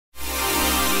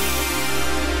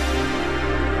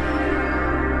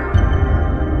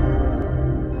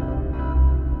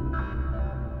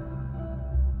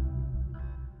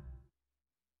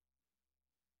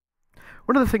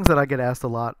One of the things that I get asked a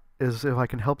lot is if I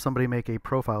can help somebody make a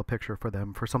profile picture for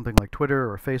them for something like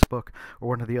Twitter or Facebook or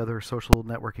one of the other social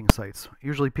networking sites.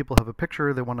 Usually people have a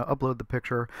picture, they want to upload the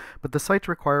picture, but the sites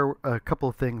require a couple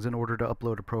of things in order to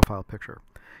upload a profile picture.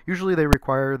 Usually they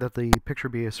require that the picture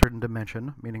be a certain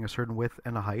dimension, meaning a certain width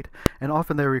and a height, and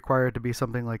often they require it to be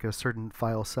something like a certain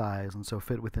file size, and so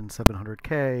fit within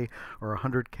 700K or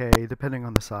 100K, depending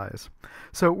on the size.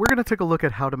 So we're going to take a look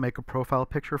at how to make a profile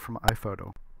picture from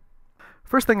iPhoto.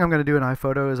 First thing I'm going to do in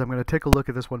iPhoto is I'm going to take a look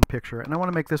at this one picture, and I want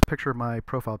to make this picture my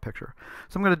profile picture.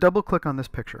 So I'm going to double click on this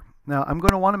picture. Now I'm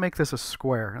going to want to make this a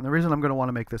square, and the reason I'm going to want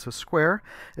to make this a square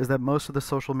is that most of the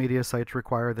social media sites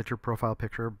require that your profile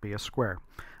picture be a square.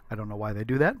 I don't know why they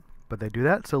do that, but they do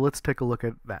that, so let's take a look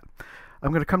at that.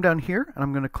 I'm going to come down here and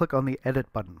I'm going to click on the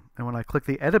edit button, and when I click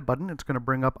the edit button it's going to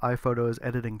bring up iPhoto's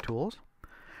editing tools.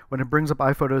 When it brings up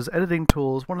iPhoto's editing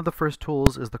tools, one of the first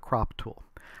tools is the crop tool.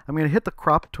 I'm going to hit the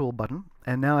crop tool button,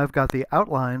 and now I've got the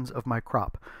outlines of my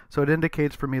crop. So it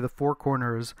indicates for me the four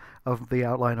corners of the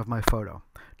outline of my photo.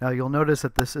 Now you'll notice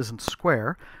that this isn't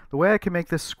square. The way I can make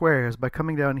this square is by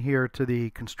coming down here to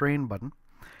the constrain button,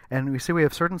 and we see we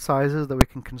have certain sizes that we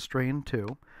can constrain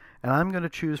to, and I'm going to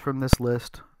choose from this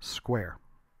list square.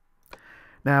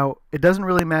 Now, it doesn't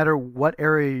really matter what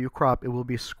area you crop, it will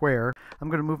be square. I'm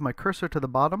going to move my cursor to the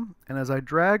bottom, and as I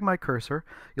drag my cursor,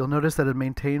 you'll notice that it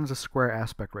maintains a square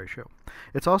aspect ratio.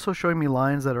 It's also showing me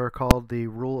lines that are called the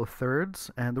rule of thirds,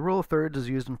 and the rule of thirds is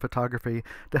used in photography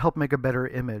to help make a better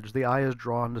image. The eye is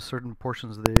drawn to certain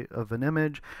portions of an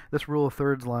image. This rule of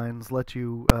thirds lines let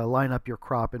you line up your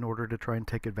crop in order to try and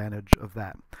take advantage of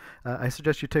that. I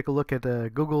suggest you take a look at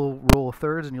Google rule of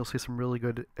thirds, and you'll see some really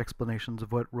good explanations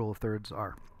of what rule of thirds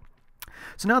are.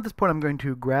 So now at this point I'm going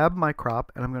to grab my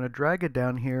crop and I'm going to drag it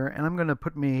down here, and I'm going to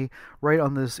put me right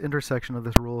on this intersection of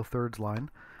this rule of thirds line.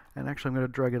 And actually I'm going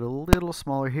to drag it a little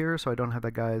smaller here so I don't have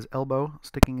that guy's elbow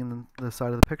sticking in the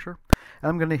side of the picture. And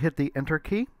I'm going to hit the enter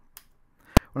key.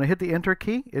 When I hit the enter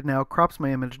key, it now crops my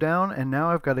image down, and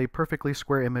now I've got a perfectly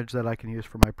square image that I can use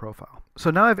for my profile. So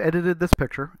now I've edited this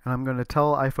picture, and I'm going to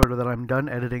tell iPhoto that I'm done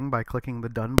editing by clicking the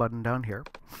done button down here.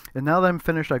 And now that I'm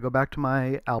finished, I go back to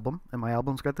my album, and my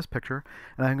album's got this picture,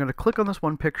 and I'm going to click on this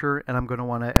one picture, and I'm going to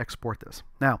want to export this.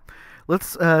 Now,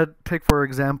 let's take, for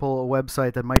example, a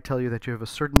website that might tell you that you have a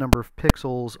certain number of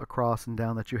pixels across and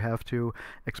down that you have to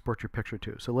export your picture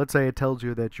to. So let's say it tells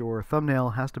you that your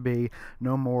thumbnail has to be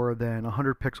no more than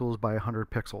 100 pixels by 100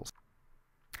 pixels.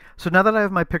 So now that I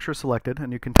have my picture selected,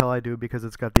 and you can tell I do because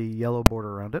it's got the yellow border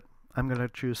around it, I'm going to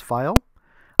choose File.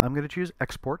 I'm going to choose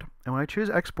Export, and when I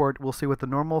choose Export, we'll see what the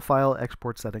normal file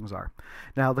export settings are.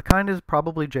 Now, the kind is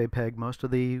probably JPEG. Most of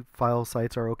the file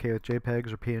sites are okay with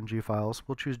JPEGs or PNG files.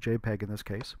 We'll choose JPEG in this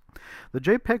case. The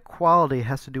JPEG quality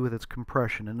has to do with its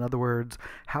compression. In other words,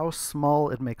 how small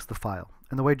it makes the file.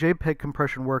 And the way JPEG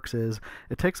compression works is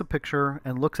it takes a picture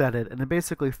and looks at it, and it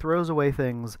basically throws away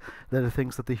things that are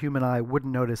things that the human eye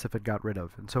wouldn't notice if it got rid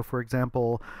of. And so, for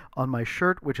example, on my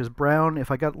shirt, which is brown,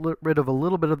 if I got rid of a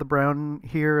little bit of the brown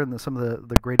here and some of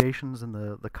the gradations and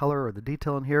the color or the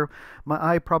detail in here, my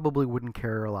eye probably wouldn't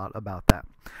care a lot about that.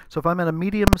 So if I'm at a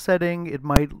medium setting, it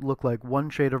might look like one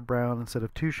shade of brown instead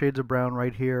of two shades of brown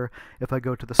right here. If I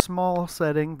go to the small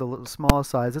setting, the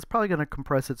smallest size, it's probably going to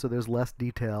compress it so there's less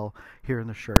detail here in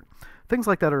the shirt. Things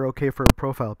like that are okay for a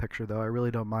profile picture, though. I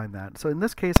really don't mind that. So in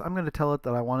this case, I'm going to tell it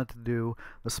that I want it to do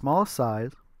the smallest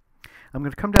size. I'm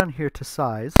going to come down here to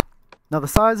size. Now the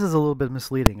size is a little bit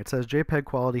misleading. It says JPEG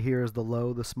quality here is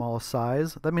the smallest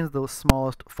size. That means the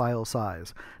smallest file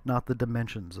size, not the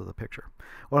dimensions of the picture.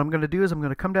 What I'm going to do is I'm going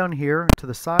to come down here to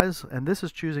the size, and this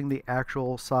is choosing the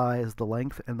actual size, the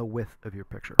length, and the width of your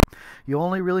picture. You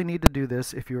only really need to do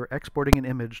this if you're exporting an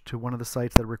image to one of the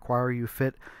sites that require you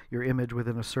fit your image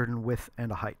within a certain width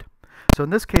and a height. So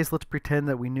in this case, let's pretend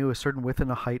that we knew a certain width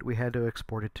and a height we had to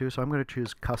export it to, so I'm going to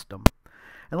choose Custom.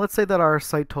 And let's say that our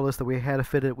site told us that we had to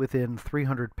fit it within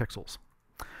 300 pixels.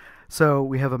 So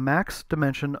we have a max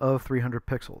dimension of 300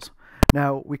 pixels.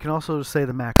 Now we can also say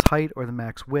the max height or the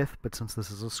max width, but since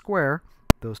this is a square,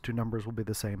 those two numbers will be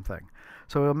the same thing.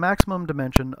 So a maximum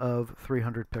dimension of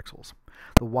 300 pixels.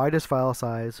 The widest file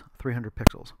size, 300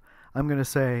 pixels. I'm going to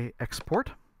say Export.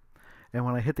 And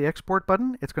when I hit the Export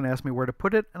button, it's going to ask me where to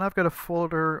put it, and I've got a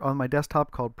folder on my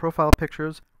desktop called Profile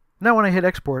Pictures. Now when I hit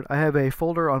export, I have a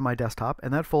folder on my desktop,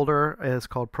 and that folder is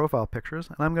called Profile Pictures,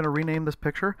 and I'm going to rename this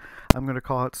picture. I'm going to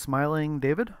call it Smiling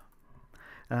David,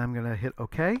 and I'm going to hit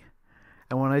OK.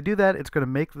 And when I do that, it's going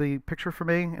to make the picture for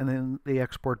me, and then the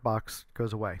export box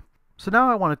goes away. So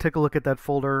now I want to take a look at that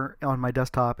folder on my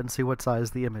desktop and see what size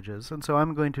the image is. And so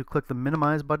I'm going to click the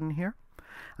Minimize button here.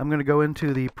 I'm going to go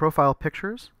into the Profile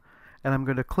Pictures, and I'm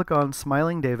going to click on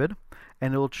Smiling David,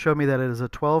 and it will show me that it is a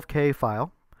 12K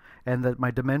file and that my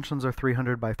dimensions are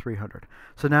 300 by 300.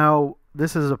 So now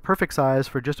this is a perfect size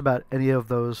for just about any of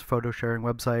those photo sharing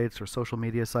websites or social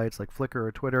media sites like Flickr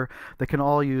or Twitter that can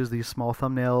all use these small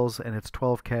thumbnails, and it's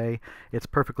 12K. It's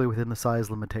perfectly within the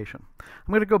size limitation.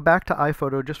 I'm going to go back to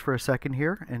iPhoto just for a second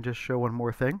here and just show one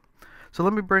more thing. So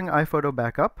let me bring iPhoto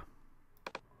back up.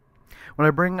 When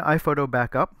I bring iPhoto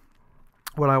back up,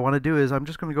 what I want to do is I'm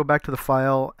just going to go back to the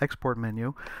File Export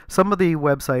menu. Some of the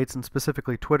websites, and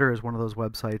specifically Twitter is one of those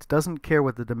websites, doesn't care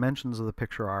what the dimensions of the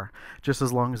picture are, just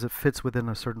as long as it fits within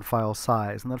a certain file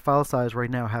size. And that file size right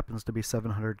now happens to be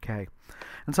 700K.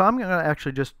 And so I'm going to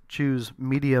actually just choose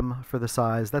medium for the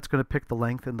size. That's going to pick the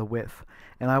length and the width.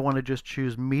 And I want to just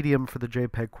choose medium for the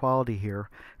JPEG quality here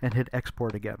and hit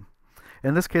Export again.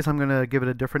 In this case, I'm going to give it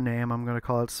a different name. I'm going to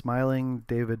call it Smiling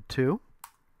David 2.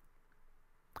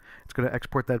 It's going to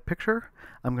export that picture.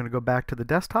 I'm going to go back to the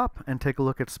desktop and take a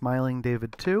look at Smiling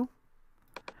David 2.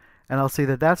 And I'll see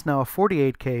that that's now a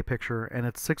 48K picture, and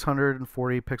it's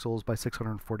 640 pixels by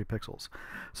 640 pixels.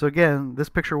 So again, this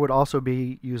picture would also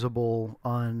be usable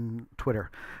on Twitter.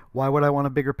 Why would I want a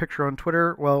bigger picture on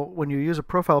Twitter? Well, when you use a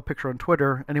profile picture on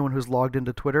Twitter, anyone who's logged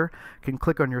into Twitter can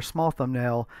click on your small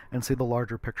thumbnail and see the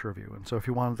larger picture of you. And so if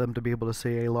you wanted them to be able to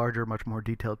see a larger, much more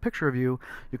detailed picture of you,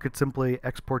 you could simply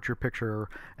export your picture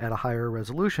at a higher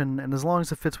resolution, and as long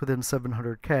as it fits within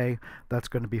 700K, that's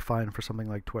going to be fine for something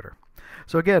like Twitter.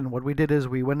 So again, what we did is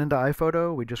we went into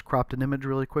iPhoto, we just cropped an image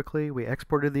really quickly, we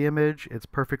exported the image, it's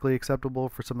perfectly acceptable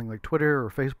for something like Twitter or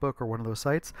Facebook or one of those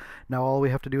sites. Now all we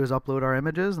have to do is upload our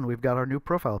images, and we've got our new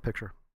profile picture.